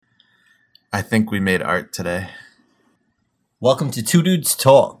I think we made art today. Welcome to Two Dudes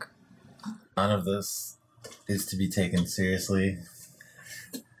Talk. None of this is to be taken seriously.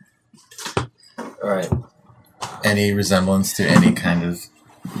 Alright. Any resemblance to any kind of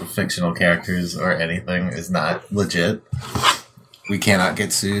fictional characters or anything is not legit. We cannot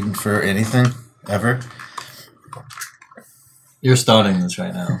get sued for anything, ever. You're starting this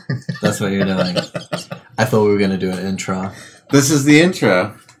right now. That's what you're doing. I thought we were going to do an intro. This is the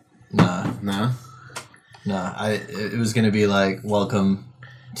intro. Nah. No? It was going to be like, welcome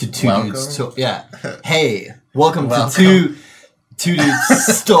to Two Dudes Talk. Yeah. Hey, welcome to Two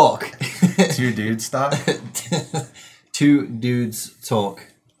Dudes Talk. Two Dudes Talk? Two Dudes Talk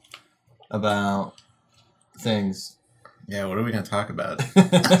about things. Yeah, what are we going to talk about?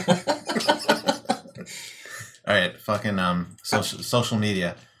 Alright, fucking social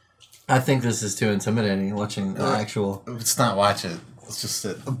media. I think this is too intimidating, watching the actual... Let's not watch it. Let's just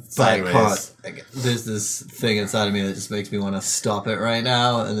sit sideways. sideways. There's this thing inside of me that just makes me want to stop it right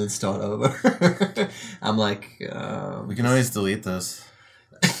now and then start over. I'm like... we can always delete this.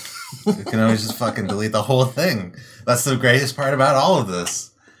 We can always just fucking delete the whole thing. That's the greatest part about all of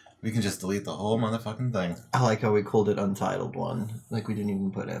this. We can just delete the whole motherfucking thing. I like how we called it Untitled One. Like, we didn't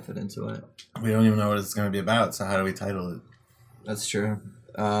even put effort into it. We don't even know what it's going to be about, so how do we title it? That's true.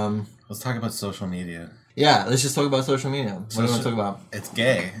 Let's talk about social media. Yeah, let's just talk about social media. What do you want to talk about? It's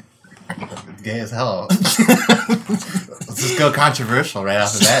gay. It's gay as hell. Let's just go controversial right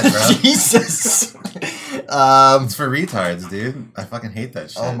off the bat, bro. Jesus! It's for retards, dude. I fucking hate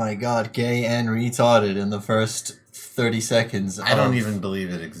that shit. Oh my god, gay and retarded in the first 30 seconds. I don't even believe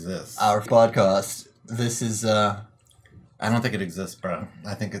it exists. Our podcast. This is, I don't think it exists, bro.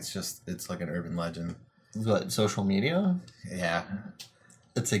 I think it's like an urban legend. What, social media? Yeah.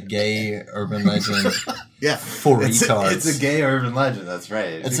 It's a gay urban legend. Yeah. For retards. It's a gay urban legend, that's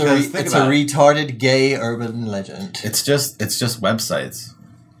right. It's a retarded gay urban legend. It's just websites.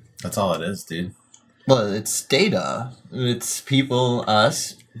 That's all it is, dude. Well, it's data. It's people,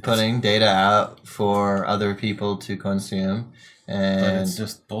 us, putting data out for other people to consume. And But it's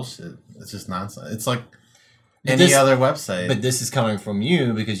just bullshit. It's just nonsense. It's like any other website. But this is coming from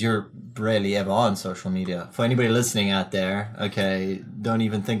you because you're rarely ever on social media. For anybody listening out there, okay, don't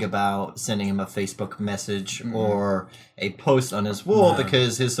even think about sending him a Facebook message or a post on his wall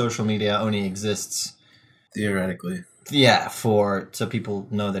because his social media only exists theoretically. Yeah, so people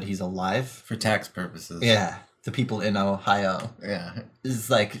know that he's alive. For tax purposes. Yeah, the people in Ohio. Yeah.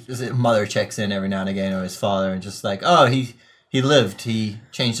 It's like his mother checks in every now and again, or his father, and just like, oh, he lived. He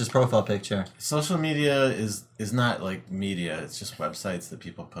changed his profile picture. Social media is not like media. It's just websites that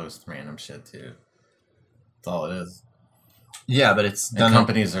people post random shit to. That's all it is. Yeah, but it's done. And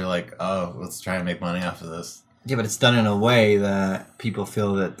companies are like, oh, let's try and make money off of this. Yeah, but it's done in a way that people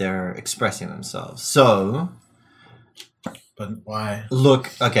feel that they're expressing themselves. So... But why?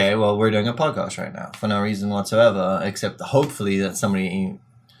 Look, okay, well, we're doing a podcast right now for no reason whatsoever, except hopefully that somebody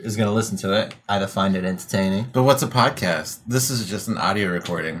is going to listen to it, either find it entertaining. But what's a podcast? This is just an audio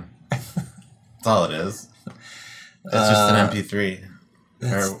recording. That's all it is. It's just an MP3,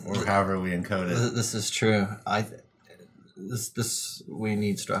 or however we encode it. This is true. We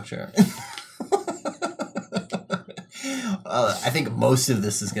need structure. I think most of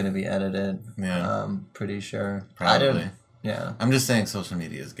this is going to be edited. Yeah. I'm pretty sure. Probably. Yeah. I'm just saying social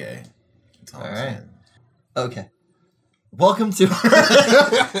media is gay. That's all I'm saying. Okay. Welcome to...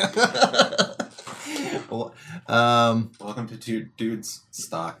 welcome to Two Dudes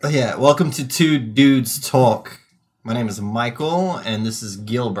Talk. Yeah, welcome to Two Dudes Talk. My name is Michael, and this is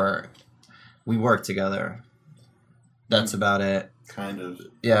Gilbert. We work together. That's about it. Kind of.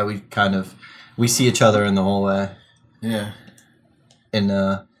 Yeah, we see each other in the hallway. Yeah.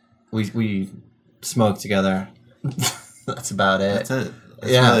 And we smoke together. That's about it. That's it.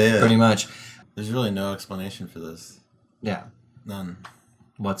 That's yeah, really it. Pretty much. There's really no explanation for this. Yeah. None.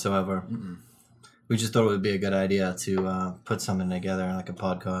 Whatsoever. Mm-mm. We just thought it would be a good idea to put something together like a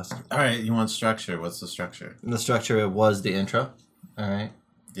podcast. All right, you want structure. What's the structure? The structure was the intro. All right.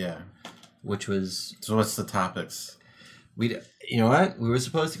 Yeah. Which was... So what's the topics? You know what? We were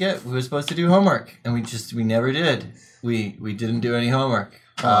supposed to do homework, and we never did. We didn't do any homework.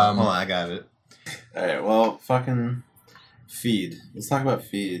 Hold on, I got it. All right, well, fucking feed. Let's talk about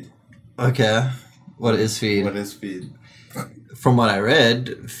feed. Okay. What is feed? What is feed? From what I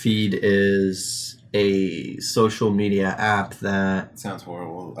read, feed is a social media app that sounds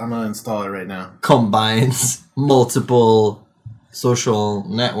horrible. I'm gonna install it right now. Combines multiple social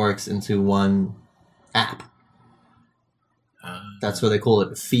networks into one app. That's what they call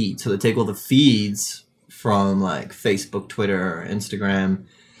it, a feed. So they take all the feeds from like Facebook, Twitter, Instagram,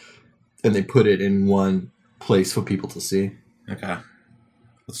 and they put it in one place for people to see. Okay.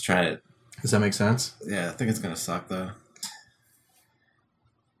 Let's try it. Does that make sense? Yeah, I think it's gonna suck though.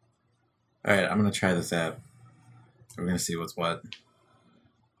 Alright, I'm gonna try this out. We're gonna see what's what.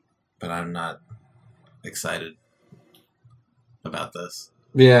 But I'm not excited about this.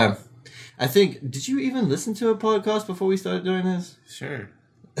 Yeah. I think, did you even listen to a podcast before we started doing this? Sure.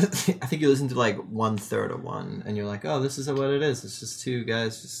 I think you listened to like 1/3 of one, and you're like, "Oh, this is what it is. It's just two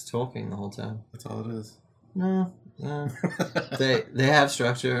guys just talking the whole time." That's all it is. No, they have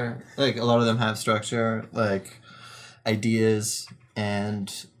structure. Like a lot of them have structure, like ideas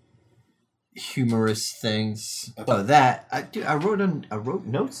and humorous things. Okay. Oh, that I wrote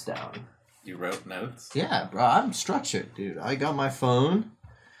notes down. You wrote notes? Yeah, bro, I'm structured, dude. I got my phone,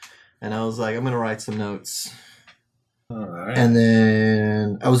 and I was like, I'm gonna write some notes. All right. And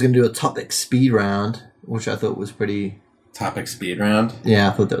then I was going to do a topic speed round, which I thought was pretty... Topic speed round? Yeah,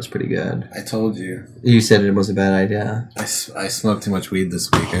 I thought that was pretty good. I told you. You said it was a bad idea. I smoked too much weed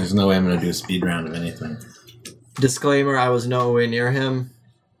this week. There's no way I'm going to do a speed round of anything. Disclaimer, I was nowhere near him.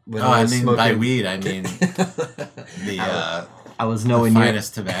 When I was mean smoking. by weed, I mean the I was nowhere the near...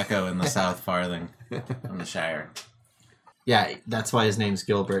 finest tobacco in the South Farthing from the Shire. Yeah, that's why his name's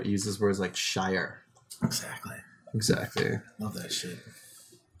Gilbert. He uses words like Shire. Exactly. Love that shit.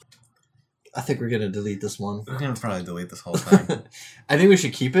 I think we're going to delete this one. We're going to probably delete this whole thing. I think we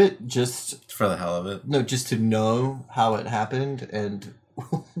should keep it just... For the hell of it. No, just to know how it happened and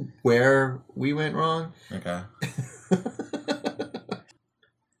where we went wrong. Okay.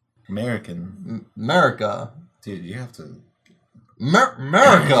 American. America. Dude, you have to...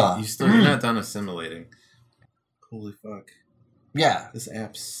 America! You're not done assimilating. Holy fuck. Yeah. This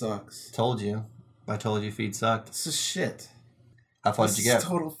app sucks. Told you. I told you feed sucked. This is shit. How far did you get? This is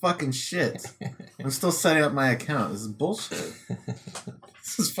total fucking shit. I'm still setting up my account. This is bullshit.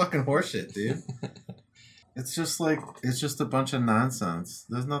 This is fucking horseshit, dude. It's just a bunch of nonsense.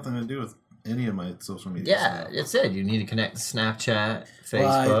 There's nothing to do with any of my social media Yeah, stuff. it's it. You need to connect Snapchat,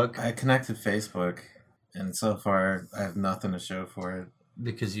 Facebook. Well, I connected Facebook, and so far I have nothing to show for it.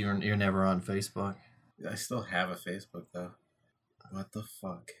 Because you're never on Facebook. I still have a Facebook, though. What the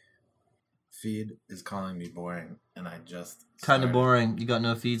fuck? Feed is calling me boring, and I just Kind of started. boring. You got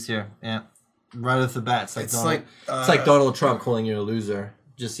no feeds here. Yeah. Right off the bat. It's It's like Donald Trump calling you a loser.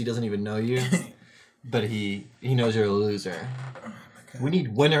 Just he doesn't even know you. But he knows you're a loser. Okay. We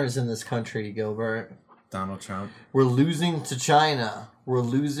need winners in this country, Gilbert. Donald Trump. We're losing to China. We're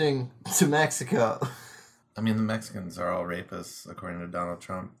losing to Mexico. I mean, the Mexicans are all rapists, according to Donald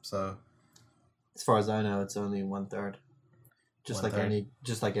Trump. So, As far as I know, it's only 1/3. Just like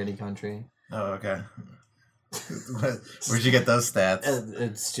 1/3? any country. oh, okay. Where'd you get those stats?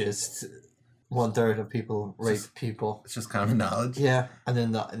 It's just 1/3 of people rape people. It's just common knowledge. Yeah, and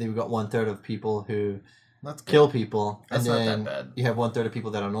then they've got 1/3 of people who That's good. kill people, That's and not then that bad. you have 1/3 of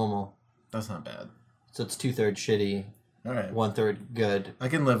people that are normal. That's not bad. So it's 2/3 shitty, All right. 1/3 good. I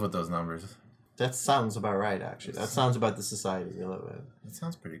can live with those numbers. That sounds about right, actually. That sounds about the society we live in. That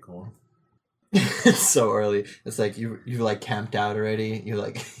sounds pretty cool. It's so early. It's like you like camped out already. You're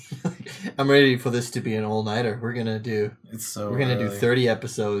like, I'm ready for this to be an all-nighter. We're gonna do We're do 30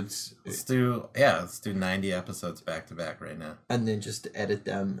 episodes Let's do 90 episodes back to back right now. and then just edit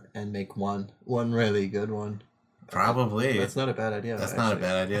them and make one really good one. Probably. That's not a bad idea. That's actually. not a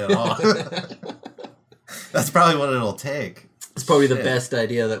bad idea at all. That's probably what it'll take. It's probably the Shit. best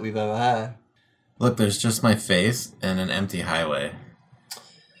idea that we've ever had. Look, there's just my face and an empty highway.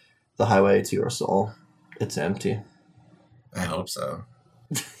 The highway to your soul. It's empty. I hope so.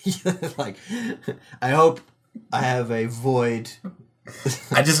 Like, I hope I have a void.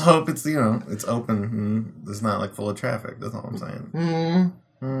 I just hope it's it's open and it's not like full of traffic. That's all I'm saying.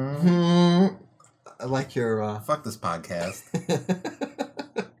 I like your. Fuck this podcast.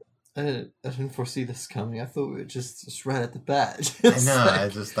 I didn't foresee this coming. I thought we were just right at the bat. I know. I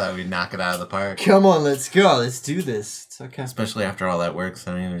just thought we'd knock it out of the park. Come on, let's go. Let's do this. It's okay. Especially after all that work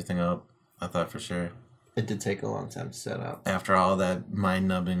setting everything up. I thought for sure. It did take a long time to set up. After all that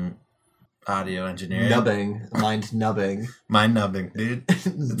mind-numbing audio engineering. Nubbing. Mind nubbing. Mind-nubbing, dude.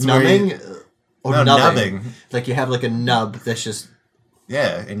 Numbing? Or No, nubbing? nubbing. Like you have like a nub that's just...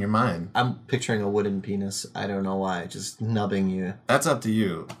 Yeah, in your mind. I'm picturing a wooden penis. I don't know why. Just nubbing you That's up to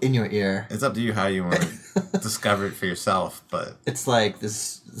you. in your ear. It's up to you how you want to discover it for yourself, but It's like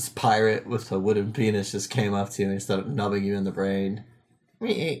this pirate with a wooden penis just came up to you and started nubbing you in the brain.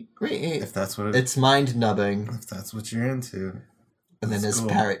 if that's what It's mind nubbing. if that's what you're into. And then That's this cool.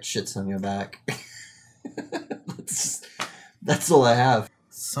 parrot shits on your back. That's all I have.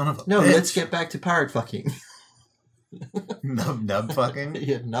 Son of a No, bitch. let's get back to parrot fucking. Nub fucking?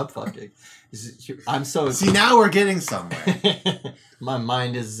 Yeah, nub fucking. I'm so... See, now we're getting somewhere. My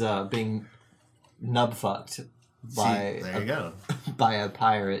mind is being nub fucked by... See, there you go. By a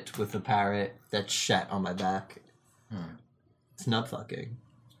pirate with a parrot that shat on my back. It's nub fucking.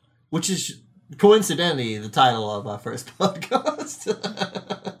 Which is coincidentally the title of our first podcast.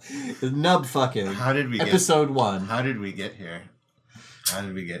 Nub fucking. How did we Episode 1. How did we get here? How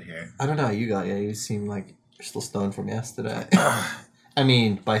did we get here? I don't know. You seem like you're still stoned from yesterday. I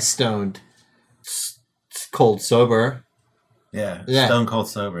mean, by stoned, cold sober. Yeah. Yeah. Stone cold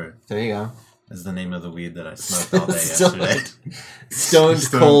sober. There you go. Is the name of the weed that I smoked all day yesterday. Stoned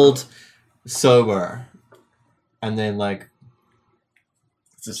cold sober. And then like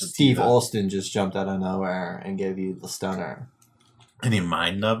Steve Austin just jumped out of nowhere and gave you the stunner. And he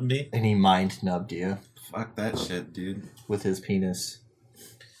mind nubbed me? And he mind nubbed you. Fuck that shit, dude. With his penis.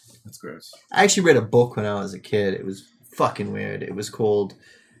 That's gross. I actually read a book when I was a kid. It was fucking weird. It was called,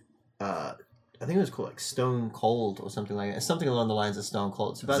 I think it was called like Stone Cold or something like that. Something along the lines of Stone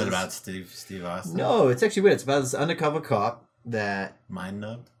Cold. It's Is it about Steve Austin? No, it's actually weird. It's about this undercover cop that... Mind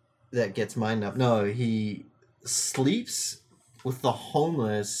nubbed? That gets mind nubbed. No, he sleeps with the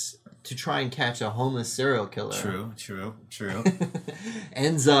homeless to try and catch a homeless serial killer. True.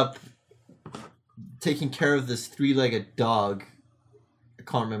 Ends up taking care of this 3-legged dog. I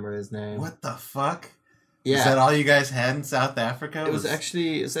can't remember his name. What the fuck? Yeah. Is that all you guys had in South Africa? It was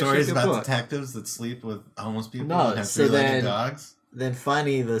actually stories a about book. Detectives that sleep with homeless people No, and have so 3-legged dogs? Then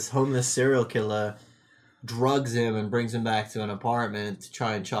finally this homeless serial killer drugs him and brings him back to an apartment to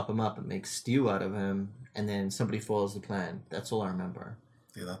try and chop him up and make stew out of him. And then somebody follows the plan. That's all I remember.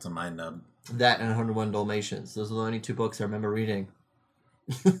 Yeah, that's a mind nub. That and 101 Dalmatians. Those are the only 2 books I remember reading.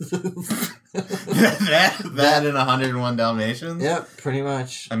 that and 101 Dalmatians? Yep, pretty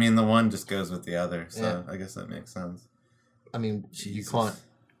much. I mean, the one just goes with the other, so I guess that makes sense. I mean, Jesus. You can't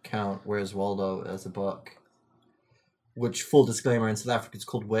count Where's Waldo as a book. Which, full disclaimer, in South Africa it's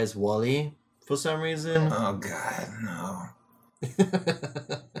called Where's Wally for some reason. Oh, God, no.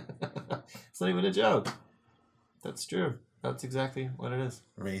 It's not even a joke. That's true. That's exactly what it is.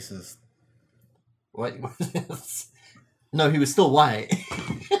 Racist. What? No, he was still white.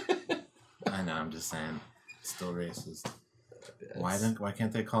 I know, I'm just saying. Still racist. Why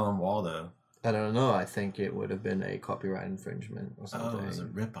can't they call him Waldo? I don't know. I think it would have been a copyright infringement or something. Oh, it was a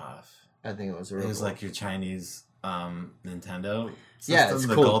ripoff. I think it was a ripoff. It was like your Chinese Nintendo system, yeah, it's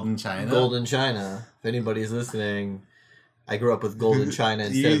the called Golden China. Golden China. If anybody's listening, I grew up with Golden China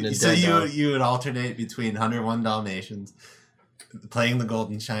instead of Nintendo. So you would alternate between 101 Dalmatians, playing the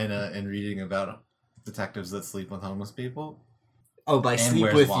Golden China, and reading about detectives that sleep with homeless people? Oh, by and sleep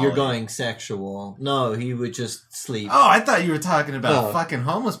Where's with, Wally? you're going sexual. No, he would just sleep. Oh, I thought you were talking about No. fucking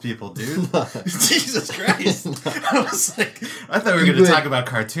homeless people, dude. No. Jesus Christ. No. I was like, I thought we were going to talk about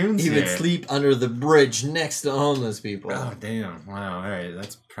cartoons He here. would sleep under the bridge next to homeless people. Oh, damn. Wow, all right.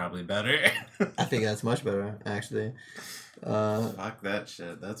 That's probably better. I think that's much better, actually. Fuck that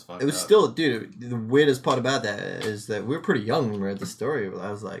shit. That's fucked It was up. still, dude, the weirdest part about that is that we were pretty young when we read the story. I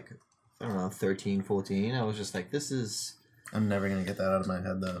was like, I don't know, 13, 14. I was just like, this is... I'm never going to get that out of my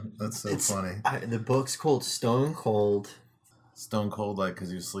head, though. That's so funny. The book's called Stone Cold. Stone cold, like, because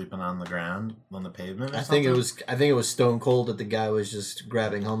he was sleeping on the ground, on the pavement or I something? think it was Stone Cold that the guy was just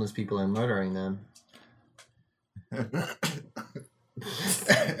grabbing homeless people and murdering them.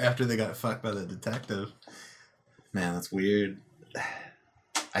 After they got fucked by the detective. Man, that's weird.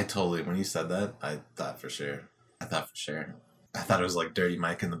 I totally, when you said that, I thought for sure. I thought it was like Dirty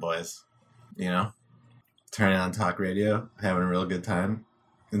Mike and the boys. You know? Turning on talk radio, having a real good time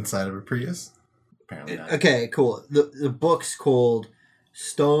inside of a Prius. Apparently not. Okay, cool. The book's called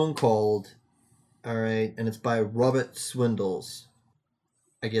Stone Cold. Alright, and it's by Robert Swindles.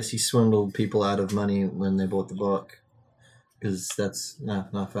 I guess he swindled people out of money when they bought the book. Because that's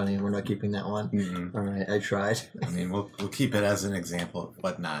not funny. We're not keeping that one. Mm-mm. All right, I tried. I mean, we'll keep it as an example of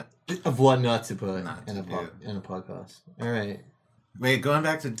what not. Of what not to put Not in to a podcast. All right. Wait, going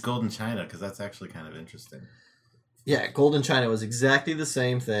back to Golden China, because that's actually kind of interesting. Yeah, Golden China was exactly the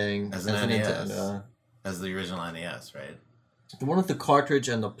same thing As as an a NES. Nintendo. As the original NES, right? The one with the cartridge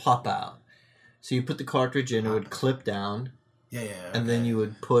and the pop out. So you put the cartridge in, it would clip down, Yeah. and then you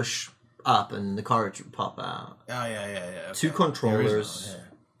would push up, and the cartridge would pop out. Oh, yeah. Okay. Two The controllers, original,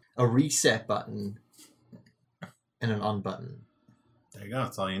 a reset button, and an on button. There you go.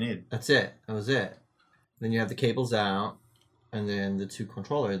 That's all you need. That's it. That was it. Then you have the cables out, and then the two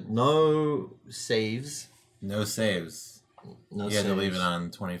controllers. No saves. No saves. No You saves. had to leave it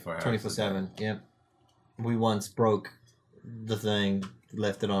on 24 hours. 24/7. Yep. We once broke the thing,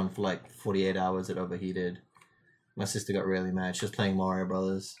 left it on for like 48 hours. It overheated. My sister got really mad. She was playing Mario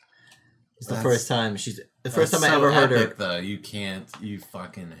Brothers. It's the That's- first time I so ever heard epic, her. though. You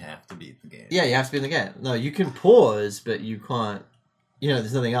fucking have to beat the game. Yeah, you have to be in the game. No, you can pause, but you can't.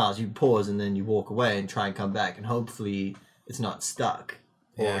 There's nothing else. You pause and then you walk away and try and come back, and hopefully it's not stuck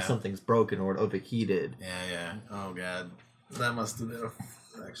or Yeah. something's broken or it overheated. Yeah. Oh, God. That must have been...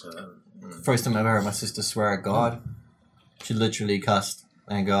 Actually, First time I ever heard my sister swear at God. She literally cussed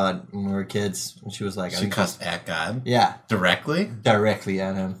at God when we were kids. And she was like... she cussed at God? Yeah. Directly? Directly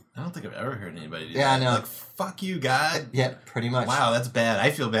at him. I don't think I've ever heard anybody do Yeah, that. I know. Like, fuck you, God. Yeah, pretty much. Wow, that's bad. I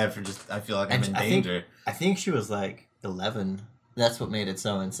feel bad for I feel like I'm in danger. I think she was like 11. That's what made it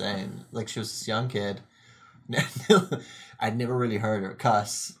so insane. Like, she was this young kid. I'd never really heard her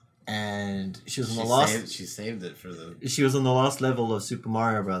cuss. And she was on the last... She saved it for the... She was on the last level of Super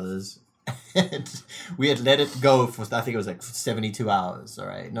Mario Brothers. And we had let it go for, I think it was like 72 hours, all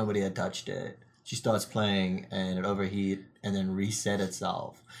right? Nobody had touched it. She starts playing, and it overheat, and then reset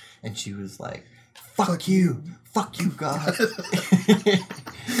itself. And she was like, fuck you, God.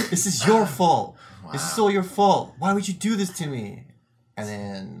 This is your fault. Wow. This is all your fault. Why would you do this to me? And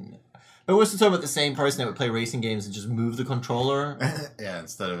then... But we're still talking about the same person that would play racing games and just move the controller. Yeah,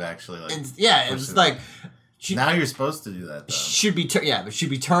 instead of actually, like... And yeah, it was like... now you're supposed to do that, though. Should be but she'd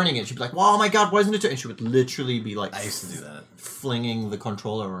be turning it. She'd be like, "Well, oh my God, why isn't it?" And she would literally be like, I used to do that. flinging the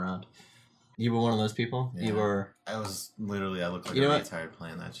controller around. You were one of those people. Yeah. You were. I was literally. I looked like You a know what? retard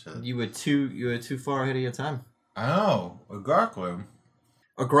playing that shit. You were too far ahead of your time. Oh, exactly.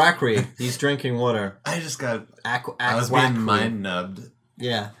 Agrakri, he's drinking water. I just got. I I was being mind nubbed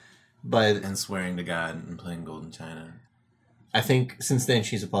Yeah, but and swearing to God and playing Golden China. I think since then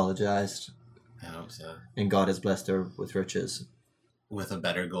she's apologized, I hope so. and God has blessed her with riches. With a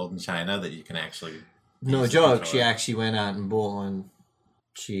better Golden China that you can actually. No use the joke. She controller. actually went out and bought one.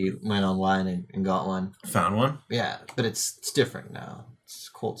 She went online and got one. Found one. Yeah, but it's different now. It's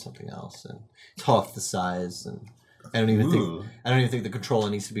called something else, and it's half the size. And I don't even think the controller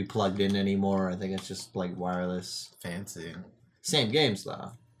needs to be plugged in anymore. I think it's just like wireless. Fancy. Same games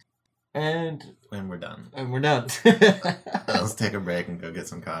though. And When we're done. we're done. Let's take a break and go get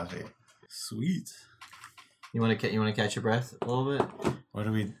some coffee. Sweet. You want to catch your breath a little bit? What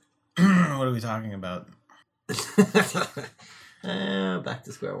are we? What are we talking about? Back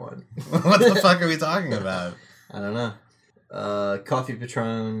to square one. What the fuck are we talking about? I don't know. Coffee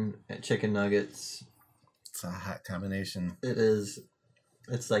Patron, chicken nuggets. It's a hot combination. It is.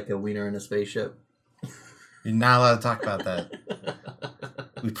 It's like a wiener in a spaceship. You're not allowed to talk about that.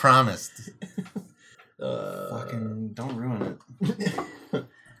 We promised. Fucking don't ruin it.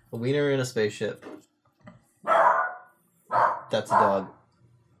 A wiener in a spaceship. That's a dog.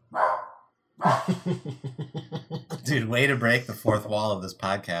 Dude, way to break the fourth wall of this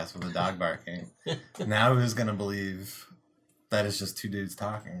podcast with a dog barking. Now who's gonna believe that it's just two dudes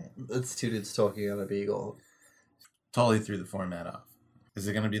talking? It's two dudes talking on a beagle. Totally threw the format off. Is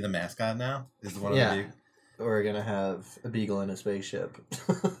it gonna be the mascot now? Is the one Yeah. of the We're gonna have a beagle in a spaceship.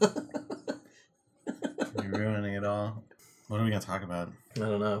 You're ruining it all. What are we gonna talk about? I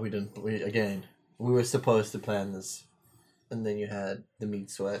don't know. We were supposed to plan this, and then you had the meat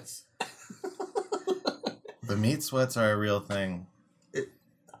sweats. The meat sweats are a real thing.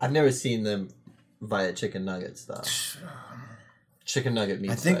 I've never seen them via chicken nuggets though. Chicken nugget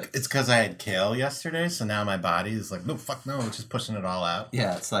meat I think sweats. it's because I had kale yesterday, so now my body is like, no, fuck no, it's just pushing it all out.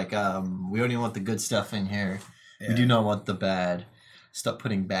 Yeah, it's like we only want the good stuff in here. Yeah. We do not want the bad. Stop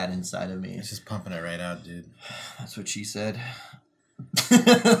putting bad inside of me. It's just pumping it right out, dude. That's what she said.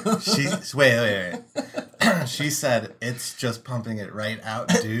 Wait. She said it's just pumping it right out,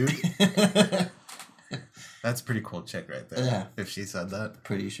 dude. That's a pretty cool chick right there. Yeah. If she said that.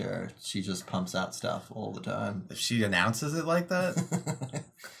 Pretty sure she just pumps out stuff all the time. If she announces it like that,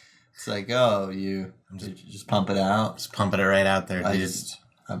 It's like, oh, you just pump it out. just pumping it right out there, dude.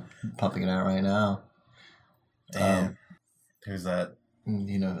 I'm pumping it out right now. Damn. Who's that?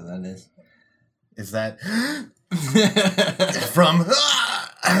 You know who that is. Is that from?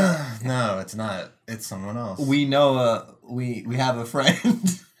 No, it's not. It's someone else. We know. We have a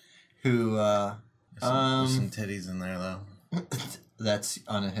friend who. There's some titties in there though. That's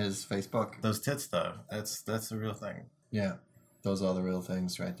on his Facebook. Those tits though. That's the real thing. Yeah, those are the real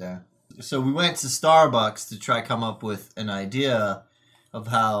things right there. So we went to Starbucks to try come up with an idea of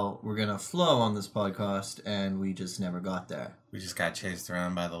how we're gonna flow on this podcast, and we just never got there. We just got chased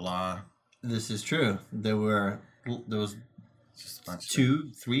around by the law. This is true. There was Just a bunch of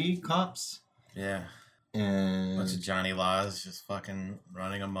 2-3 cops, yeah, and bunch of Johnny Laws just fucking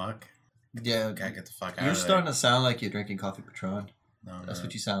running amok. yeah, Gotta get the fuck out you're of there. starting to sound like you're drinking coffee Patron. No, That's no.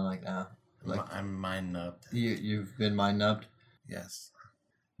 what you sound like now. I'm mind nubbed. You've been mind nubbed? Yes.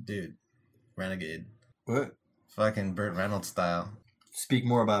 Dude. Renegade. What? Fucking Burt Reynolds style. Speak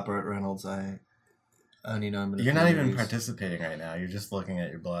more about Burt Reynolds. I only know him in a You're few not even movies. participating right now. You're just looking at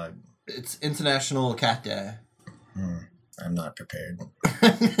your blog. It's International Cat Day. I'm not prepared.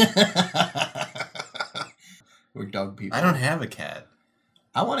 We're dog people. I don't have a cat.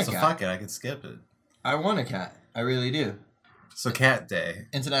 I want a So cat. fuck it. I could skip it. I want a cat. I really do. So Cat Day.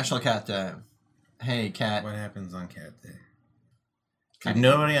 International Cat Day. Hey, cat. What happens on Cat Day? Dude,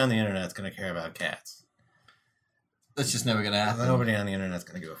 nobody on the internet's going to care about cats. That's just never gonna happen. Nobody on the internet's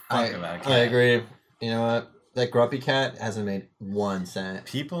going to give a fuck about a cat. I agree. You know what? That grumpy cat hasn't made 1 cent.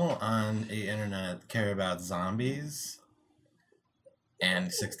 People on the internet care about zombies and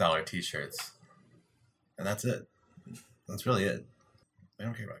 $6 t-shirts. And that's it. That's really it. They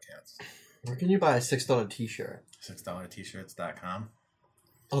don't care about cats. Where can you buy a $6 t-shirt? $6t-shirts.com.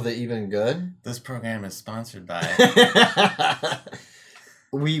 Oh, they're even good? This program is sponsored by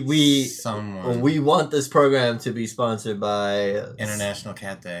someone. We want this program to be sponsored by International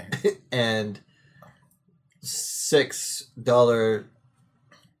Cat Day. and $6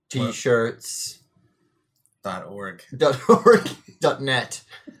 t-shirts .org. .net.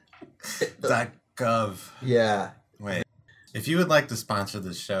 .gov. Yeah. Wait. If you would like to sponsor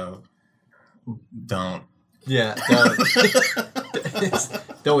this show, don't. Yeah.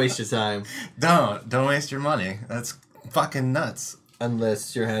 Don't waste your time. Don't waste your money. That's fucking nuts.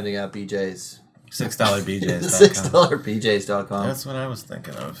 Unless you're handing out BJs. $6BJs.com. $6BJs.com. That's what I was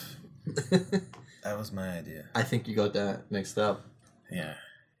thinking of. That was my idea. I think you got that mixed up. Yeah.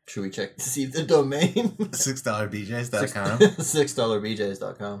 Should we check to see the domain? $6BJs.com.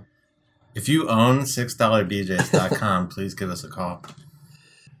 $6BJs.com. If you own $6BJs.com, please give us a call.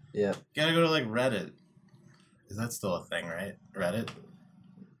 Yeah. You gotta go to like Reddit. Is that still a thing, right? Reddit?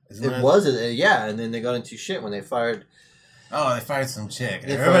 It was, yeah, and then they got into shit when they fired. Oh, they fired some chick.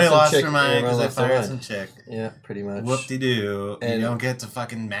 They Everybody fired some lost chick. their mind because they Everyone lost their fired mind. some chick. Yeah, pretty much. Whoop-de-doo. And- You don't get to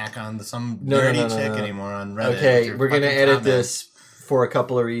fucking mac on some No, dirty no, chick no. anymore on Reddit. with Okay, your we're gonna fucking edit comments. this for a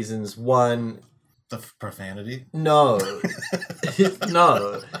couple of reasons. One, The profanity? no.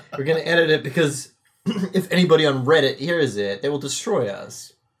 No. We're gonna edit it because if anybody on Reddit hears it, they will destroy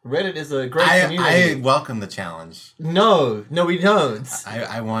us. Reddit is a great I community. welcome the challenge. No, we don't.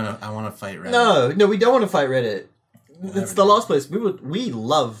 I wanna fight Reddit. No, we don't want to fight Reddit. It's Whatever, the dude. last place. We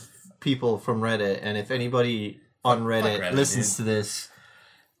love people from Reddit, and if anybody on Reddit, Reddit, listens dude. to this,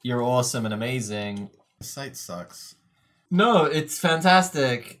 you're awesome and amazing. The site sucks. No, it's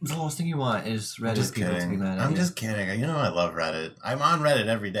fantastic. The last thing you want is I'm Reddit just people to be kidding. mad at I'm you. just kidding. You know I love Reddit. I'm on Reddit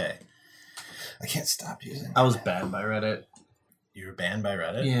every day. I can't stop using I was Reddit. banned by Reddit. You were banned by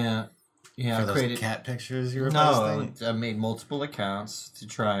Reddit? Yeah. Yeah, For I those created... cat pictures you were No, posting? I made multiple accounts to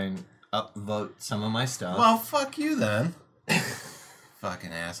try and upvote some of my stuff. Well, fuck you then.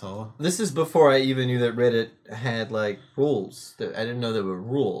 Fucking asshole. This is before I even knew that Reddit had, like, rules. I didn't know there were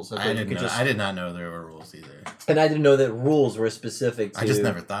rules. I did not know there were rules either. And I didn't know that rules were specific to... I just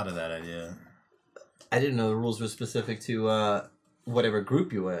never thought of that idea. I didn't know the rules were specific to whatever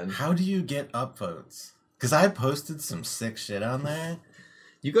group you were in. How do you get upvotes? Because I posted some sick shit on there.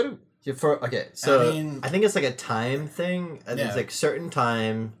 You go to... Okay, so I mean- I think it's like a time thing. Yeah. It's like certain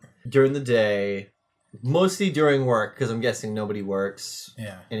time during the day, mostly during work, because I'm guessing nobody works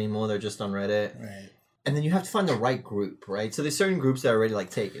Yeah. anymore. They're just on Reddit. Right. And then you have to find the right group, right? So there's certain groups that are already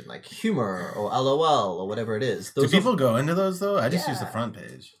like taken, like humor or LOL or whatever it is. Do Those are- people go into those though? I just use the Yeah. front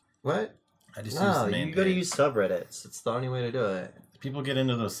page. What? I just use No, the main you got to page. use subreddits. It's the only way to do it. People get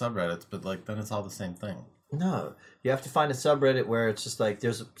into those subreddits, but like then it's all the same thing. No, you have to find a subreddit where it's just like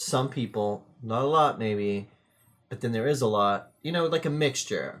there's some people, not a lot maybe, but then there is a lot. You know, like a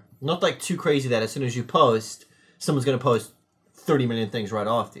mixture. Not like too crazy that as soon as you post, someone's gonna post 30 million things right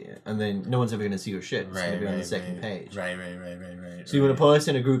after you, and then no one's ever gonna see your shit. It's gonna be on the second page. Right. So you want to post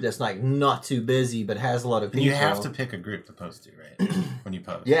in a group that's like not too busy but has a lot of And people. you have to pick a group to post to, right? When you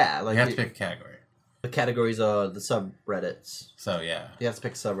post. Yeah, like you have to pick a category. the categories are the subreddits. So yeah. You have to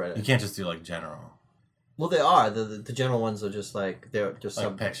pick a subreddit. You can't just do like general. Well, they are the general ones are just like they're just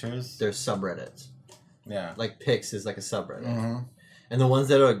Like pictures. they're subreddits. Yeah. Like pics is like a subreddit. Mm-hmm. And the ones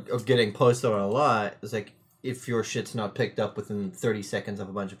that are getting posted on a lot is like if your shit's not picked up within 30 seconds of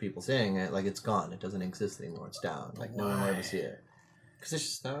a bunch of people saying it, like it's gone. It doesn't exist anymore. It's down. Like no one will ever see it. Because it's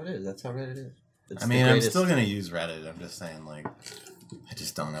just how it is. That's how Reddit is. It's I the mean, I'm greatest- still gonna use Reddit. I'm just saying, like, I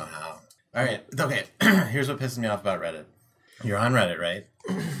just don't know how. All right. Okay. Here's what pisses me off about Reddit. You're on Reddit, right?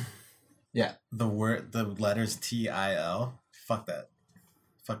 Yeah. The letters TIL. Fuck that.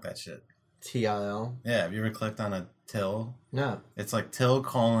 Fuck that shit. TIL. Yeah. Have you ever clicked on a Till. No. It's like Till,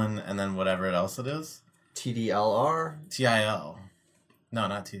 colon, and then whatever else it is. TDLR? TIL. No,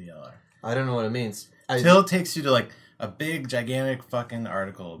 not TDLR. I don't know what it means. Till takes you to like a big, gigantic fucking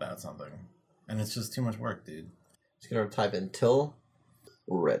article about something. And it's just too much work, dude. Just gonna type in till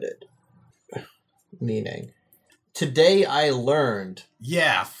Reddit. Meaning. Today I learned.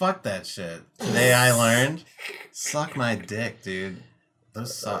 Yeah, fuck that shit. Today I learned. Suck my dick, dude.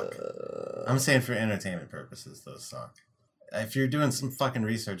 Those suck. I'm saying for entertainment purposes, those suck. If you're doing some fucking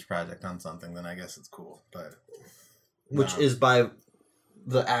research project on something, then I guess it's cool. But which is by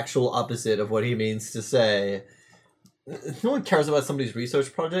the actual opposite of what he means to say. No one cares about somebody's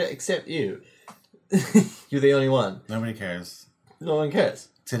research project except you. You're the only one. Nobody cares. No one cares.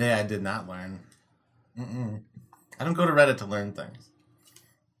 Today I did not learn. I don't go to Reddit to learn things.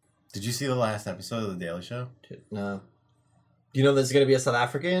 Did you see the last episode of The Daily Show? No. Do you know there's going to be a South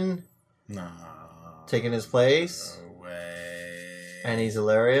African? No. Taking his place? No way. And he's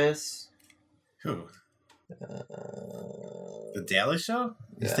hilarious? Who? The Daily Show?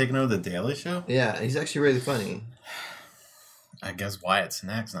 He's Yeah. taking over The Daily Show? Yeah, he's actually really funny. I guess Wyatt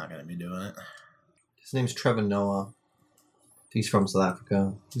Snack's not going to be doing it. His name's Trevor Noah. He's from South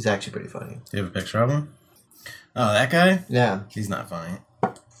Africa. He's actually pretty funny. Do you have a picture of him? Oh, that guy? Yeah. He's not funny.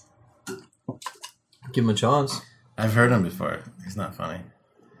 Give him a chance. I've heard him before. He's not funny.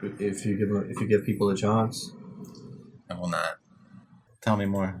 If you give people a chance. I will not. Tell me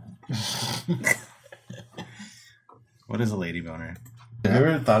more. What is a lady boner? Have you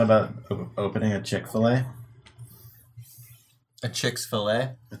ever thought about opening a Chick-fil-A? A chick's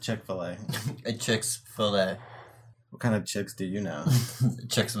fillet? A Chick-fil-A. A chick's fillet. What kind of chicks do you know?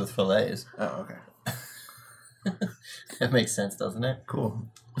 Chicks with fillets. Oh, okay. That makes sense, doesn't it? Cool.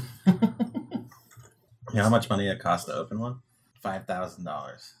 You know how much money it costs to open one?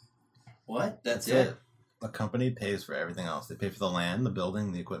 $5,000. What? That's it. it. The company pays for everything else. They pay for the land, the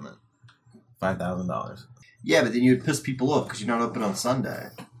building, the equipment. $5,000. Yeah, but then you'd piss people off because you're not open on Sunday.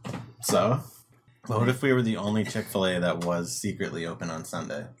 So? Well, what if we were the only Chick-fil-A that was secretly open on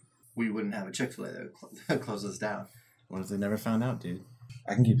Sunday? We wouldn't have a Chick-fil-A that would close us down. What if they never found out, dude?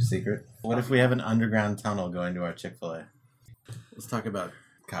 I can keep a secret. What if we have an underground tunnel going to our Chick-fil-A? Let's talk about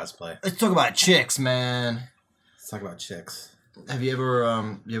cosplay. Let's talk about chicks, man. Let's talk about chicks. Have you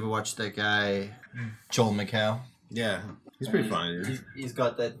ever watched that guy, Joel McHale? Yeah, he's pretty funny, dude. He's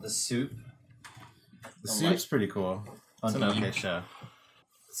got the suit. The Soup's pretty cool. It's an On okay show.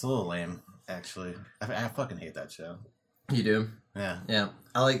 It's a little lame, actually. I fucking hate that show. You do? Yeah. Yeah.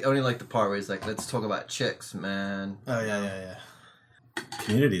 I only like the part where he's like, let's talk about chicks, man. Oh, yeah.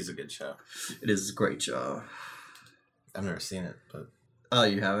 Community's a good show. It is a great show. I've never seen it, but... Oh,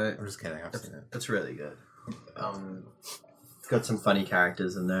 you have it? I'm just kidding, I've seen it. It's really good. It's got some funny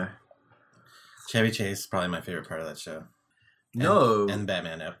characters in there. Chevy Chase is probably my favorite part of that show. No. And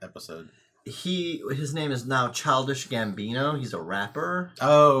Batman episode. His name is now Childish Gambino. He's a rapper.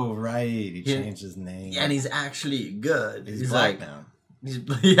 Oh, right. He changed his name. And he's actually good. He's black now.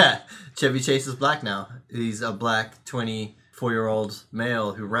 Yeah. Chevy Chase is black now. He's a black 24-year-old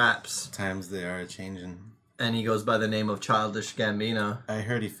male who raps. Times they are changing. And he goes by the name of Childish Gambino. I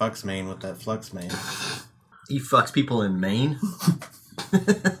heard he fucks Maine with that flux Maine. He fucks people in Maine?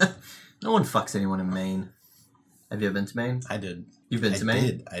 No one fucks anyone in Maine. Have you ever been to Maine? I did. You've been to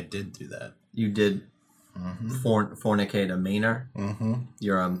Maine? I did do that. You did fornicate a Mainer?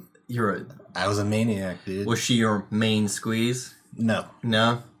 Mm-hmm. I was a maniac, dude. Was she your main squeeze? No.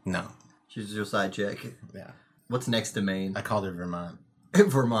 No? No. She was your side chick? Yeah. What's next to Maine? I called her Vermont.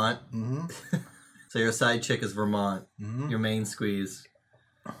 Vermont? Mm-hmm. So your side chick is Vermont. Mm-hmm. Your main squeeze.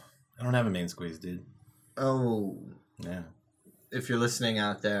 I don't have a main squeeze, dude. Oh. Yeah. If you're listening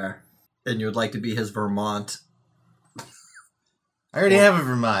out there and you would like to be his Vermont... I already have a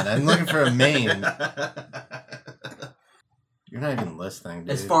Vermont. I'm looking for a Maine. You're not even listening, dude.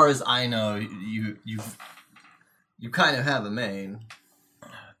 As far as I know, you kind of have a Maine.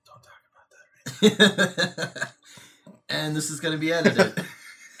 Don't talk about that. And this is going to be edited.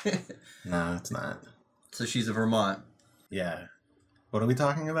 No, it's not. So she's a Vermont. Yeah. What are we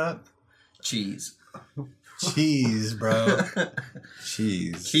talking about? Cheese. Cheese, bro.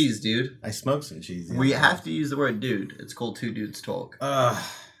 Cheese. Cheese, dude. I smoked some cheese. We have to use the word dude. It's called Two Dudes Talk.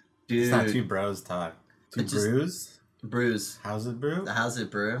 Dude. It's not two bros talk. Two brews? Brews. How's it brew? How's it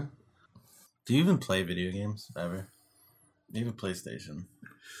brew? Do you even play video games ever? You have a PlayStation.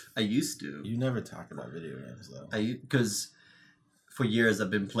 I used to. You never talk about video games, though. Because for years I've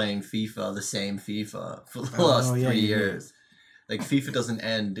been playing FIFA, the same FIFA, for the last 3 years. Like, FIFA doesn't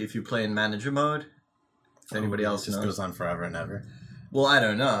end if you play in manager mode. If anybody else just knows. goes on forever and ever. Well, I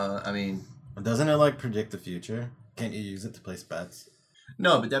don't know. I mean... Doesn't it, like, predict the future? Can't you use it to place bets?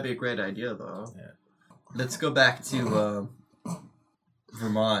 No, but that'd be a great idea, though. Yeah. Let's go back to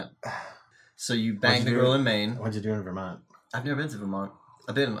Vermont. So you banged the do? girl in Maine. What'd you do in Vermont? I've never been to Vermont.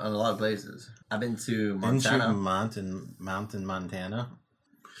 I've been in a lot of places. I've been to Montana. Didn't you mountain Montana?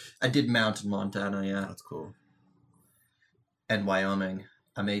 I did Mountain Montana, yeah. That's cool. And Wyoming.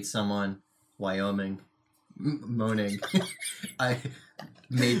 I made someone Wyoming moaning. I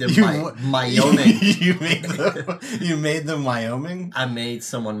made them Wyoming. You made them Wyoming? I made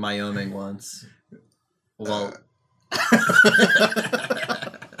someone Wyoming once. Well,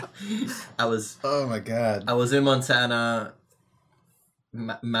 Oh my god. I was in Montana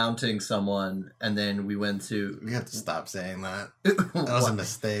mounting someone, and then we went to We have to stop saying that. That was a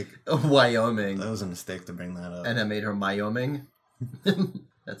mistake. Wyoming. That was a mistake to bring that up. And I made her Wyoming.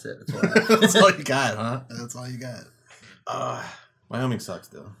 That's it. That's all. That's all you got, huh? That's all you got. Wyoming sucks,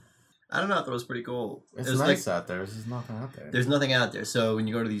 though. I don't know. I thought it was pretty cool. It's it was nice out there. There's just nothing out there. There's nothing out there. So when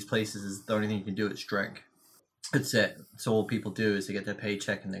you go to these places, the only thing you can do is drink. That's it. So all people do is they get their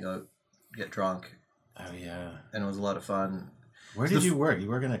paycheck and they go get drunk. Oh, yeah. And it was a lot of fun. Where did you work? You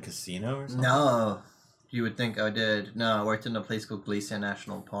work in a casino or something? No. You would think I did. No, I worked in a place called Glacier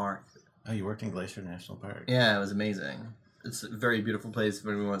National Park. Oh, you worked in Glacier National Park? Yeah, it was amazing. It's a very beautiful place if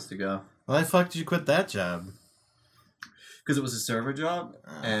anyone wants to go. Why the fuck did you quit that job? Because it was a server job,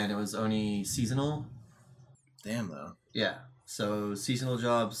 and it was only seasonal. Damn, though. Yeah. So seasonal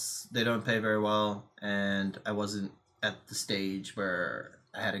jobs, they don't pay very well, and I wasn't at the stage where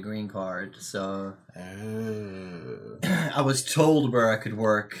I had a green card, so I was told where I could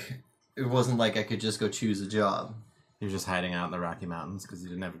work. It wasn't like I could just go choose a job. You're just hiding out in the Rocky Mountains because you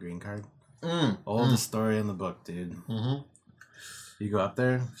didn't have a green card? Mm. Oldest story in the book, dude. Mm-hmm. You go up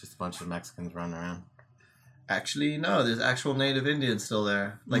there, just a bunch of Mexicans running around. Actually, no, there's actual native Indians still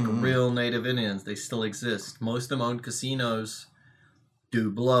there. Like real native Indians. They still exist. Most of them own casinos, do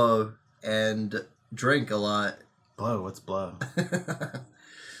blow, and drink a lot. Blow? What's blow?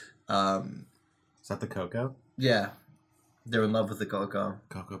 Is that the cocoa? Yeah. They're in love with the cocoa.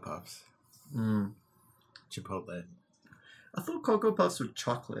 Cocoa Puffs. Mm. Chipotle. I thought Cocoa Puffs were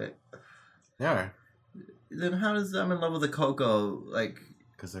chocolate. They are. Then how does I'm in love with the cocoa? Like,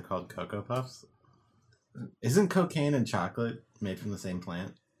 because they're called Cocoa Puffs? Isn't cocaine and chocolate made from the same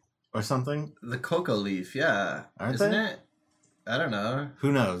plant? Or something? the cocoa leaf, yeah. Aren't Isn't they? it? I don't know.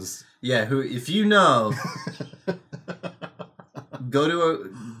 Who knows? Yeah, if you know,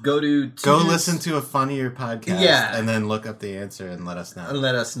 go listen to a funnier podcast, Yeah. and then look up the answer and let us know. and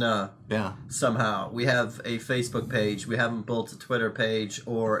let us know. Yeah. Somehow. We have a Facebook page. We haven't built a Twitter page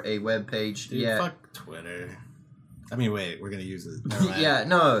or a web page Dude, yet. fuck Twitter. I mean, wait, we're gonna use it. Never mind. Yeah,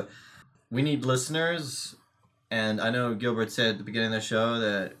 no. We need listeners, and I know Gilbert said at the beginning of the show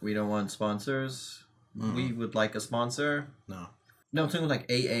that we don't want sponsors. We would like a sponsor. No. No, I'm talking like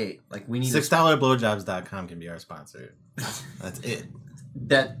AA. Like we need $6blowjobs.com can be our sponsor. That's it.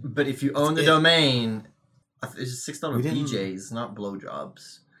 but if you own the domain, it's $6 We didn't- BJs, not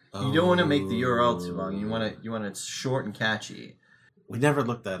blowjobs. You don't want to make the URL too long. You want it short and catchy. We never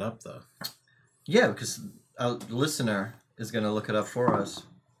looked that up though. Yeah, because a listener is going to look it up for us.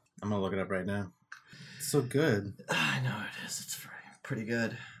 I'm gonna look it up right now. It's so good. I know it is. It's pretty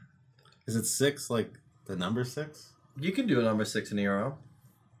good. Is it 6 like the number 6? You can do a number 6 in a euro.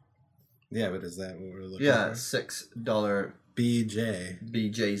 Yeah, but is that what we're looking Yeah, for? $6 BJ.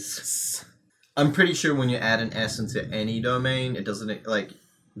 BJs. I'm pretty sure when you add an S into any domain, it doesn't, like,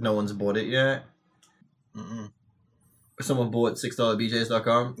 no one's bought it yet. Mm-mm. Someone bought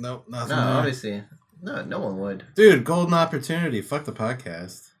 $6bjs.com? Nope, nothing. No, there. obviously. No one would. Dude, golden opportunity. Fuck the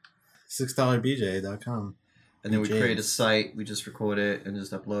podcast. $6bj.com. And then we BJs. create a site, we just record it, and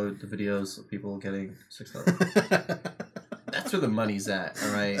just upload the videos of people getting $6. That's where the money's at, all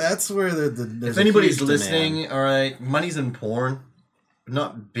right? That's where there's If anybody's a huge listening, demand. all right, money's in porn.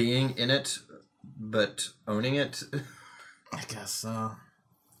 Not being in it, but owning it. I guess so.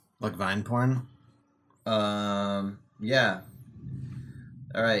 Like Vine porn? Yeah.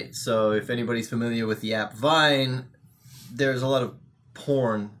 All right, so if anybody's familiar with the app Vine, there's a lot of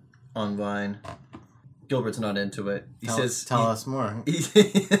porn on Vine. Gilbert's not into it. Tell us more.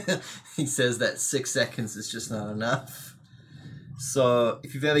 He says that 6 seconds is just not enough. So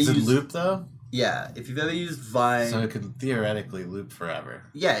if you've ever Is it used loop though? yeah, if you've ever used Vine, So it could theoretically loop forever.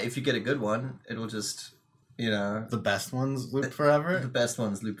 yeah, if you get a good one, it'll just The best ones loop the forever? best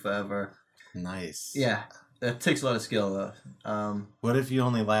ones loop forever. Nice. Yeah, that takes a lot of skill though. What if you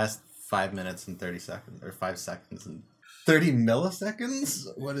only last 5 minutes and 30 seconds, or 5 seconds and 30 milliseconds?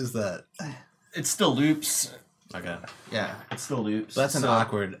 What is that? It still loops. Okay. Yeah, it's still loose. So that's an So-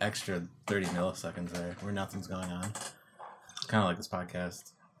 awkward extra 30 milliseconds there where nothing's going on. Kind of like this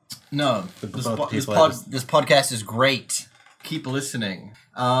podcast. No, But this, both people are just- this podcast is great. Keep listening.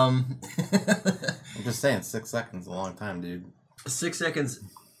 I'm just saying, 6 seconds is a long time, dude. 6 seconds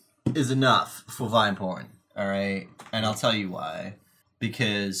is enough for Vine porn, all right? And I'll tell you why.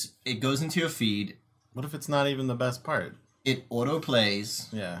 Because it goes into your feed, What if it's not even the best part? it auto plays,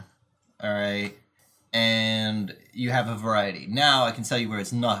 Yeah. all right? And you have a variety. Now I can tell you where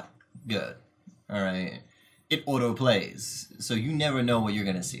it's not good, all right? It auto plays, so you never know what you're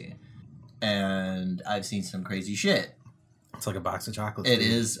going to see. And I've seen some crazy shit. It's like a box of chocolates. It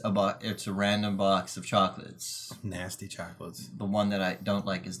dude. is it's a random box of chocolates. Nasty chocolates. The one that I don't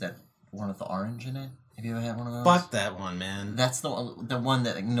like is that one with the orange in it. Have you ever had one of those? Fuck that one, man. That's the one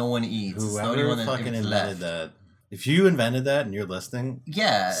that like, no one eats. It's the only Whoever one that fucking is invented left. that. If you invented that and you're listening,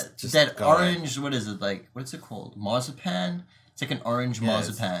 Yeah, Just that go away. orange. What is it like? What's it called? Marzipan. It's like an orange yeah, it's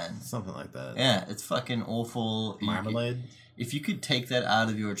marzipan. something like that. Yeah, it's fucking awful. Marmalade. If you could take that out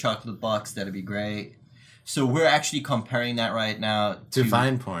of your chocolate box, that'd be great. So we're actually comparing that right now To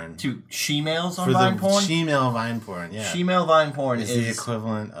Vine porn. to she-males on For Vine the porn. She-male Vine porn, yeah. She-male Vine porn is the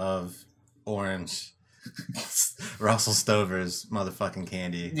equivalent of orange. Russell Stover's motherfucking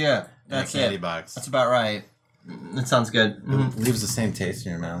candy. Yeah, in a that's candy it. box. That's about right. That sounds good. Mhm. It leaves the same taste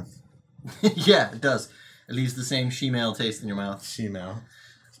in your mouth. Yeah, it does. It leaves the same she-male taste in your mouth. She-male.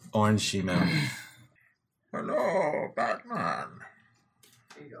 Orange she-male. Hello, Batman.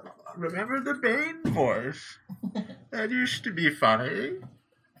 Remember the Bane voice? That used to be funny.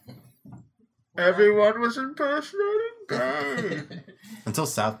 Everyone was impersonating Bane. Until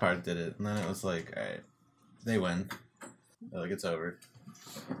South Park did it, and then it was like, alright, they win. They're like, it's over.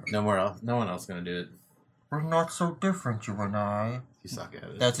 No one else gonna do it. We're not so different, you and I. You suck at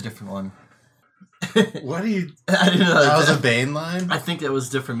it. That's a different one. What are you... I didn't know That was a Bane line? I think that was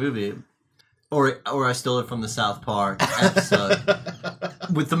a different movie. Or I stole it from the South Park episode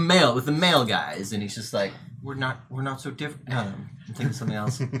with the male guys, and he's just like, we're not so different. No, I'm thinking of something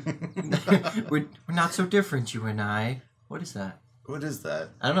else. we're not so different, you and I. What is that? What is that?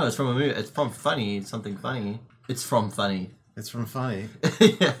 I don't know. It's from a movie. It's from Funny. It's something funny. It's from Funny. It's from Funny.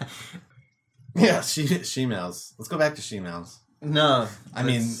 Yeah. Yeah, she-males. Let's go back to she-males. No. I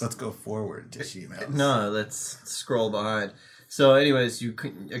mean, let's go forward to she-males. No, let's scroll behind. So, anyways,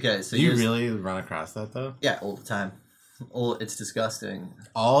 okay. So Do you really run across that, though? Yeah, all the time. It's disgusting.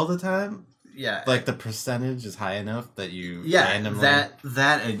 All the time? Yeah. Like, the percentage is high enough that you randomly...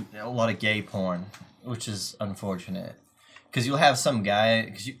 that and a lot of gay porn, which is unfortunate. Because you'll have some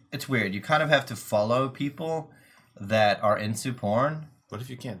guy... it's weird. You kind of have to follow people that are into porn. What if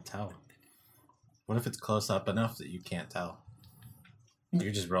you can't tell? What if it's close up enough that you can't tell?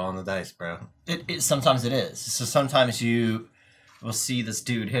 You're just rolling the dice, bro. Sometimes it is. So sometimes you will see this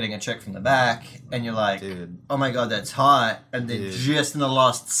dude hitting a chick from the back, and you're like, Dude. oh my god, that's hot. And then Dude. just in the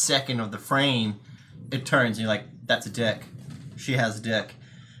last second of the frame, it turns, and you're like, that's a dick. She has a dick.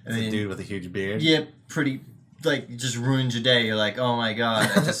 And It's a then, dude with a huge beard. yeah, pretty, like, it just ruins your day. You're like, oh my god,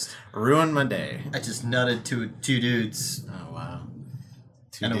 I just Ruined my day. nutted two dudes Oh, wow.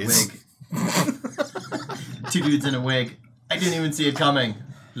 Two and dudes. a wig. 2 dudes in a wig. I didn't even see it coming.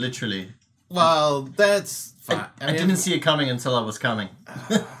 Literally. Well, that's fine. I didn't see it coming until I was coming.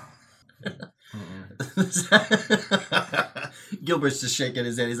 Gilbert's just shaking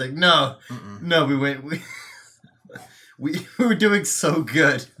his head. He's like, no, we were doing so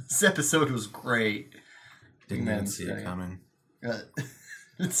good. This episode was great. Didn't Man, even see it sorry. coming.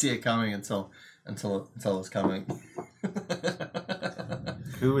 Didn't see it coming until it was coming.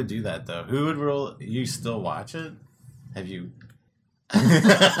 Who would do that, though? Who would roll... You still watch it? Have you...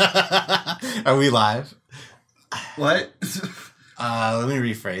 Are we live? What? Let me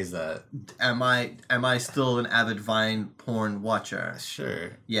rephrase that. Am I still an avid Vine porn watcher?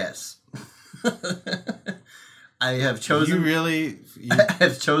 Sure. Yes. I have chosen. You really... I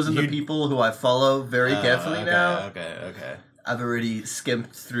have chosen the people who I follow very carefully okay, now. Okay. I've already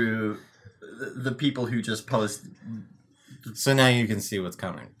skimped through the people who just post So now you can see what's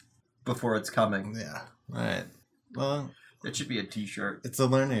coming. before it's coming. Yeah. All right. Well, It should be a T-shirt. it's a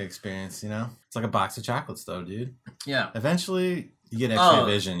learning experience, you know? It's like a box of chocolates, though, dude. Yeah. Eventually, you get extra Oh,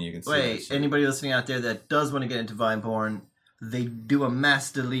 vision. You can see that Wait, shit. anybody listening out there that does want to get into Vine porn, they do a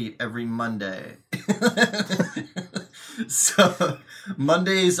mass delete every Monday. So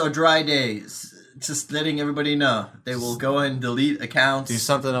Mondays are dry days. Just letting everybody know. They will go and delete accounts. Do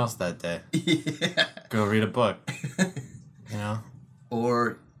something else that day. Yeah. Go read a book. You know?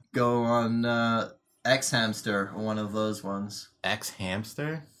 Or go on X Hamster or one of those ones. X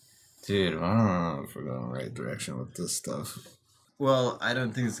Hamster? Dude, I don't know if we're going the right direction with this stuff. Well, I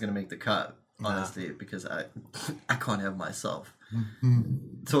don't think it's gonna make the cut, honestly, because I can't have myself.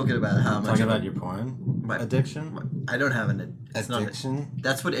 Talking about how much. Talking about your porn addiction? I don't have an addiction.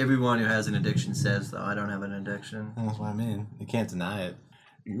 That's what everyone who has an addiction says, though. I don't have an addiction. That's what I mean. You can't deny it.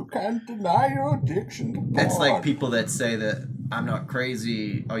 You can't deny your addiction to porn. It's like people that say that I'm not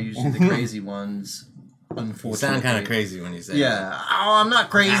crazy are usually the crazy ones. Unfortunately, you sound kind of crazy when you say that. Oh, I'm not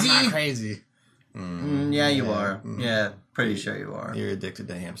crazy. I'm not crazy. Yeah, you are. Yeah, pretty sure you are. You're addicted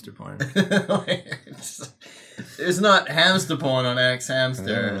to hamster porn. There's not hamster porn on X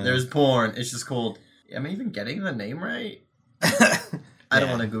Hamster. There's porn. It's just called. Am I even getting the name right? I don't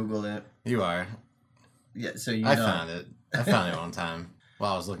want to Google it. You are. Yeah, so you. I found it. I found it one time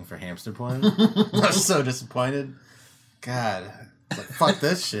while I was looking for hamster porn. I was so disappointed. God, it's like, fuck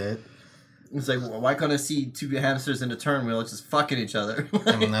this shit. It's like, well, why can't I see two hamsters in a turn wheel just fucking each other?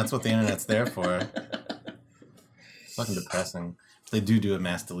 I mean, that's what the internet's there for. It's fucking depressing. They do a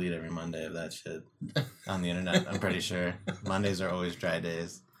mass delete every Monday of that shit on the internet, I'm pretty sure. Mondays are always dry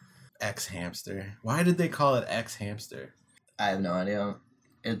days. X Hamster. Why did they call it X Hamster? I have no idea.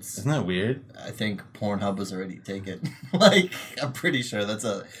 Isn't that weird? I think Pornhub was already taken. Like, I'm pretty sure that's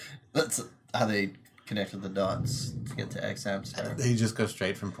how they connected the dots to get to X Hamster. They just go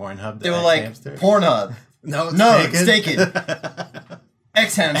straight from Pornhub to They were X like, Hamster? Pornhub. It's taken.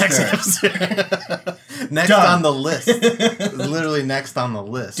 X Hamster. X Hamster. Next Done. on the list. It's literally next on the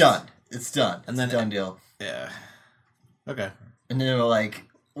list. Done. It's done. And then done deal. Yeah. Okay. And then they were like,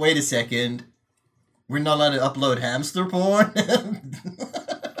 wait a second. We're not allowed to upload hamster porn?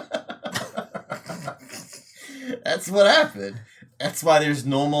 That's what happened. That's why there's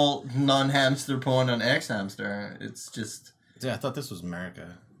normal non-hamster porn on X Hamster. It's just... Yeah, I thought this was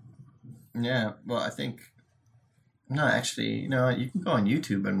America. Yeah, well, I think... No, actually, you know what? You can go on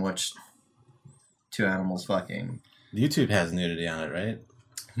YouTube and watch two animals fucking. YouTube has nudity on it, right?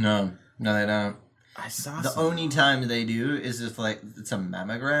 No, they don't. I saw The only time they do is if, like, it's a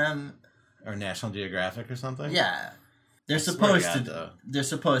mammogram. Or National Geographic or something? Yeah. They're supposed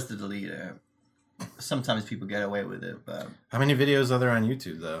to delete it. Sometimes people get away with it, but... How many videos are there on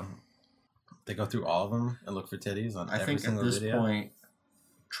YouTube, though? They go through all of them and look for titties on every single video? I think at this point,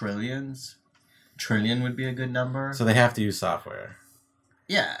 trillions. Trillion would be a good number. So they have to use software.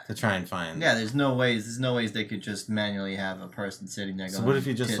 Yeah. To try and find... Yeah, there's no ways they could just manually have a person sitting there going... So what if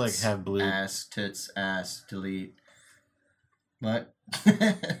you just, tits, like, have blue... Ass, tits, ass, delete. What?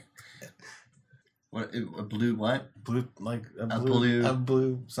 What? A blue what? Blue, like a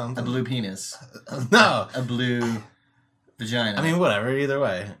blue something. A blue penis. No. A blue vagina. I mean, whatever, either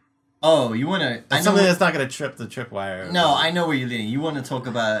way. Oh, you want to... It's something that's not going to trip the tripwire. No, I know where you're leading. You want to talk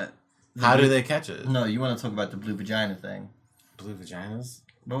about... How do they catch it? No, you want to talk about the blue vagina thing. Blue vaginas?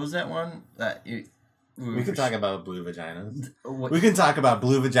 What was that one? We can talk about blue vaginas. What? We can talk about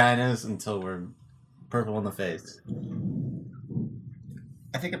blue vaginas until we're purple in the face.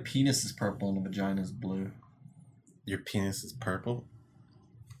 I think a penis is purple and a vagina is blue. Your penis is purple?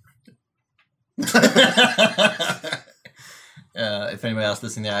 If anybody else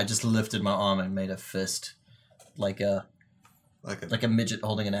listening there, I just lifted my arm and made a fist, like a midget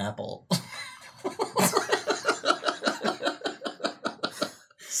holding an apple.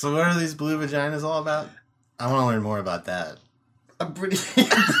 So what are these blue vaginas all about? I want to learn more about that. I'm pretty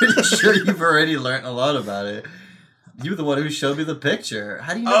sure you've already learned a lot about it. You're the one who showed me the picture.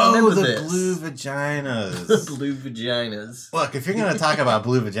 How do you not remember this? Oh, the blue vaginas. The blue vaginas. Look, if you're going to talk about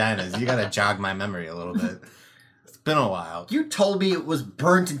blue vaginas, you got to jog my memory a little bit. It's been a while. You told me it was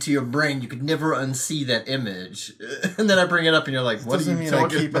burnt into your brain. You could never unsee that image. And then I bring it up and you're like, what are you talking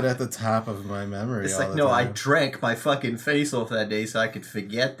about? I keep it at the top of my memory. It's like, no, I drank my fucking face off that day so I could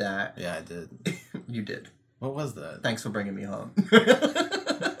forget that. Yeah, I did. You did. What was that? Thanks for bringing me home.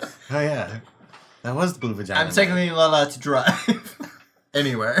 Oh, yeah. That was blue vagina I'm technically not allowed to drive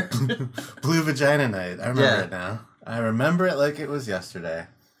anywhere. Blue vagina night. I remember it now. I remember it like it was yesterday.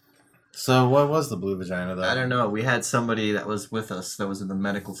 So what was the blue vagina, though? I don't know. We had somebody that was with us that was in the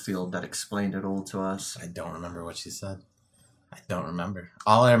medical field that explained it all to us. I don't remember what she said. I don't remember.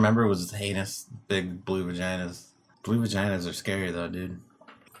 All I remember was heinous, big blue vaginas. Blue vaginas are scary, though, dude.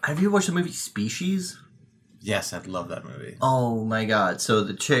 Have you watched the movie Species? Yes, I'd love that movie. Oh my god! So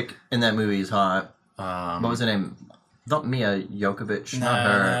the chick in that movie is hot. What was her name? Not Mia Jokovic. Not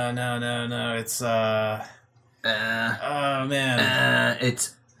her. No. It's oh man.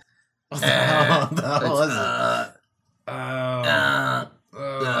 It's. What the hell was it? Oh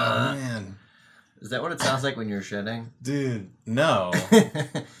man. Is that what it sounds like when you're shitting? Dude, no.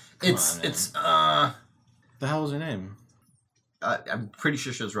 The hell was her name? I'm pretty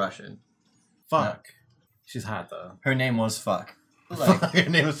sure she was Russian. Fuck. She's hot though. Her name was Fuck. Like, Her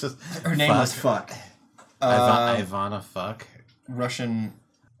name was just. her name was Fuck. Ivana Fuck.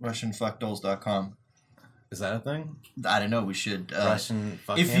 RussianFuckDolls.com. Is that a thing? I don't know. We should. Russian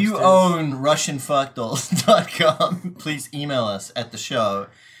fuck If hamsters? you own RussianFuckDolls.com, please email us at the show.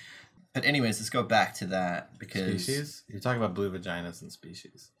 But anyways, let's go back to that because Species? You're talking about blue vaginas and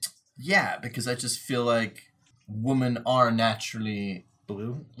species. yeah, because I just feel like women are naturally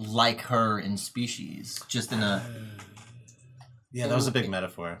Blue? like her in species, just in a Yeah, that was a big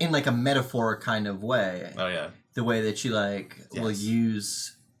metaphor. in like a metaphor kind of way. Oh yeah. The way that she like will Yes.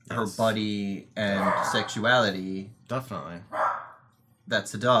 use her Yes. body and sexuality. Definitely.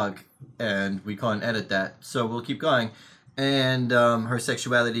 That's a dog, and we can't edit that, so we'll keep going. And her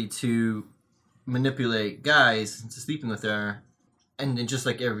sexuality to manipulate guys into sleeping with her, and then just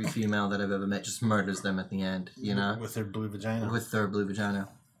like every female that I've ever met, just murders them at the end, you know, With her blue vagina. with their blue vagina.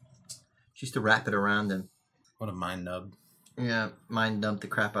 She used to wrap it around them. What a mind nub. Yeah, mind dumped the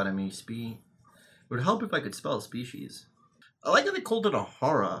crap out of me. It would help if I could spell species. I like that they called it a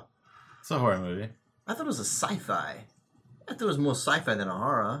horror. It's a horror movie. I thought it was a sci-fi. I thought it was more sci-fi than a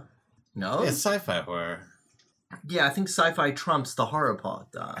horror. No? It's sci-fi horror. Yeah, I think sci-fi trumps the horror part,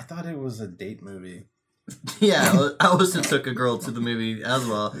 though. I thought it was a date movie. Yeah, I also took a girl to the movie as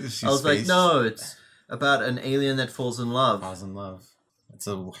well. She's I was like, spaced. no, it's about an alien that falls in love. Falls in love. It's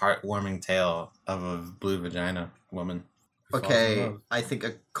a heartwarming tale of a blue vagina woman. who falls in Okay, love. I think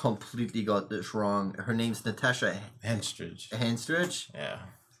I completely got this wrong. Her name's Natasha Henstridge. Henstridge. Yeah.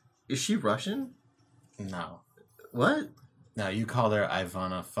 Is she Russian? No. What? No, you called her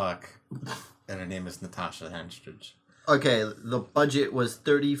Ivana Fuck, and her name is Natasha Henstridge. Okay, the budget was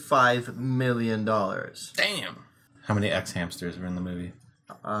 $35 million. Damn. How many ex-hamsters were in the movie?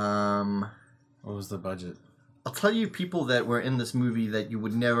 I'll What was the budget? tell you people that were in this movie that you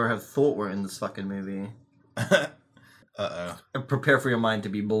would never have thought were in this fucking movie. Uh-oh. And prepare for your mind to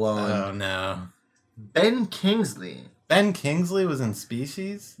be blown. Oh, no. Ben Kingsley. Ben Kingsley was in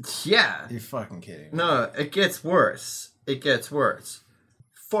Species? Yeah. You're fucking kidding me. No, it gets worse. It gets worse.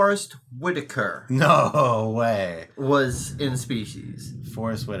 Forrest Whitaker No way. was in Species.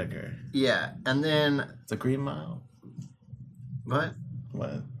 Forrest Whitaker. Yeah, and then The Green Mile? what?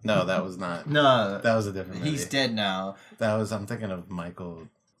 What? No, that was not. No, That was a different movie. he's dead now. That was, I'm thinking of Michael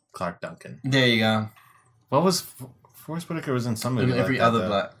Clark Duncan. There you go. What was, Forrest Whitaker was in some movie every like that, other though.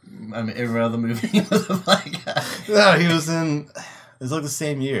 black. I mean, every other movie was a black guy. No, he was in, it was like the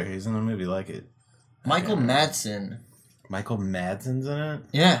same year. He was in a movie like it. Michael Madsen. Michael Madsen's in it?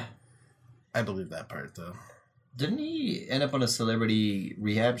 Yeah. I believe that part, though. Didn't he end up on a celebrity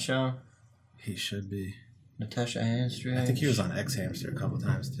rehab show? He should be. Natasha Henstridge. I think he was on X Hamster a couple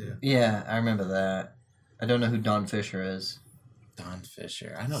times, too. Yeah, I remember that. I don't know who Don Fisher is. Don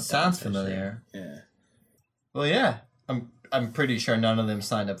Fisher. I know Don Sounds Fisher. familiar. Yeah. Well, yeah. I'm pretty sure none of them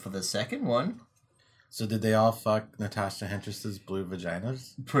signed up for the second one. So did they all fuck Natasha Henstridge's blue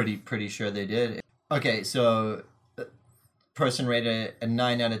vaginas? Pretty sure they did. Okay, so person rated it a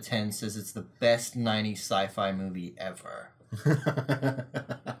 9 out of 10 says it's the best 90s sci-fi movie ever.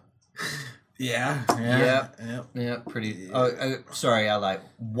 Yeah. Yep. Yep. Yeah, pretty. Oh, sorry, I like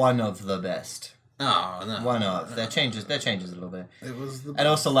one of the best. Oh, no. One of that changes a little bit. It was the And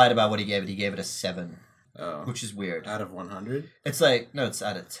also lied about what he gave it. He gave it a 7, Oh. which is weird. Out of 100? It's like no, it's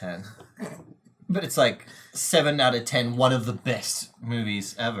out of 10, but it's like 7 out of 10. One of the best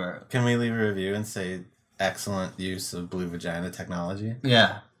movies ever. Can we leave a review and say excellent use of blue vagina technology?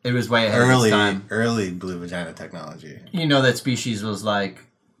 Yeah, it was way ahead of its time. Early blue vagina technology. You know that Species was like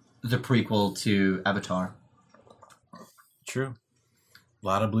the prequel to Avatar. True. A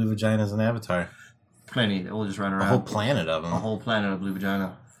lot of blue vaginas in Avatar. Plenty. They all just run A around. whole planet of them. A whole planet of blue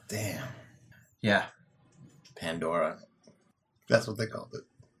vagina. Damn. Yeah. Pandora. That's what they called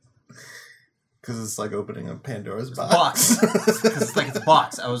it. Because it's like opening a Pandora's Box. Because it's like it's a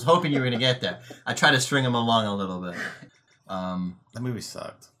box. I was hoping you were going to get there. I tried to string them along a little bit. That movie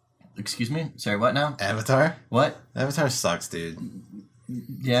sucked. Excuse me? Sorry, what now? Avatar? What? Avatar sucks, dude.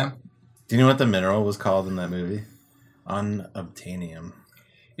 Yeah? Do you know what the mineral was called in that movie? Unobtainium.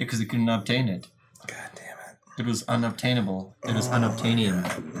 Yeah, because it couldn't obtain it. God damn it. It was unobtainable. It was unobtainium.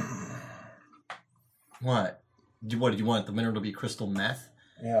 What? What did you want? The mineral to be crystal meth?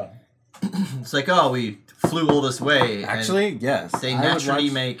 Yeah. It's like, oh, we flew all this way. and Actually, yes. they I would naturally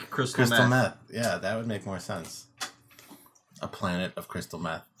watch make crystal crystal meth. meth. Yeah, that would make more sense. A planet of crystal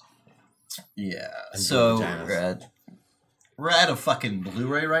meth. Yeah. And So blue vaginas. we're at a fucking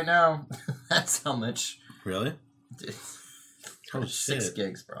Blu-ray right now. That's how much. Really? Oh, 6 shit.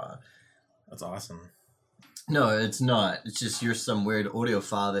 gigs, bro. That's awesome. No, it's not. It's just you're some weird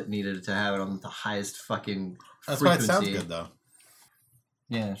audiophile that needed to have it on the highest fucking That's why it frequency. sounds good, though.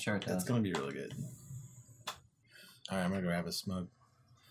 Yeah, sure it does. It's gonna be really good. All right, I'm gonna grab a smoke.